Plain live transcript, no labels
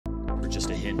or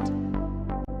just a hint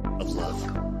of love.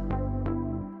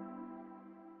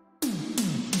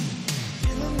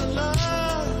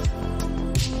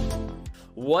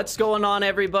 What's going on,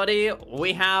 everybody?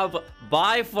 We have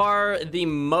by far the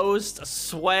most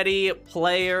sweaty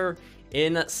player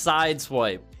in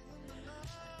Sideswipe.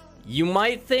 You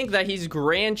might think that he's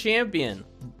Grand Champion,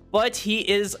 but he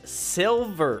is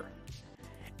Silver.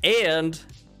 And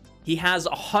he has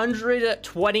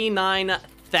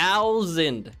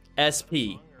 129,000 SP.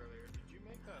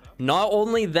 Not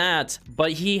only that,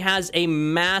 but he has a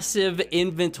massive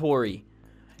inventory.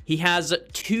 He has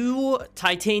 2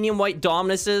 titanium white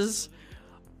dominuses.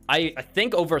 I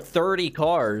think over 30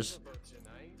 cars.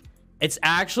 It's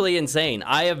actually insane.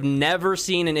 I have never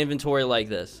seen an inventory like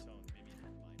this.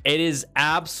 It is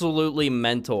absolutely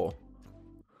mental.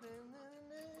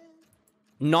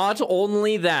 Not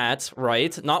only that,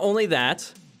 right? Not only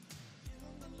that,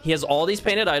 he has all these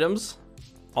painted items.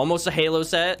 Almost a Halo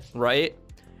set, right?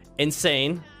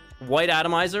 Insane. White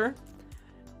atomizer.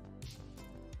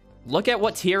 Look at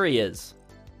what tier he is.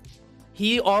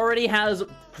 He already has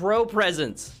pro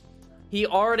presence. He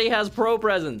already has pro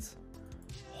presence.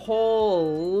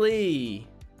 Holy.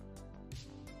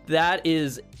 That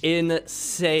is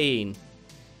insane.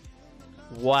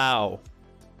 Wow.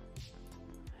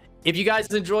 If you guys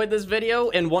enjoyed this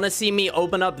video and want to see me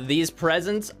open up these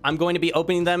presents, I'm going to be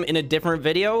opening them in a different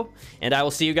video, and I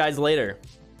will see you guys later.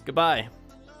 Goodbye.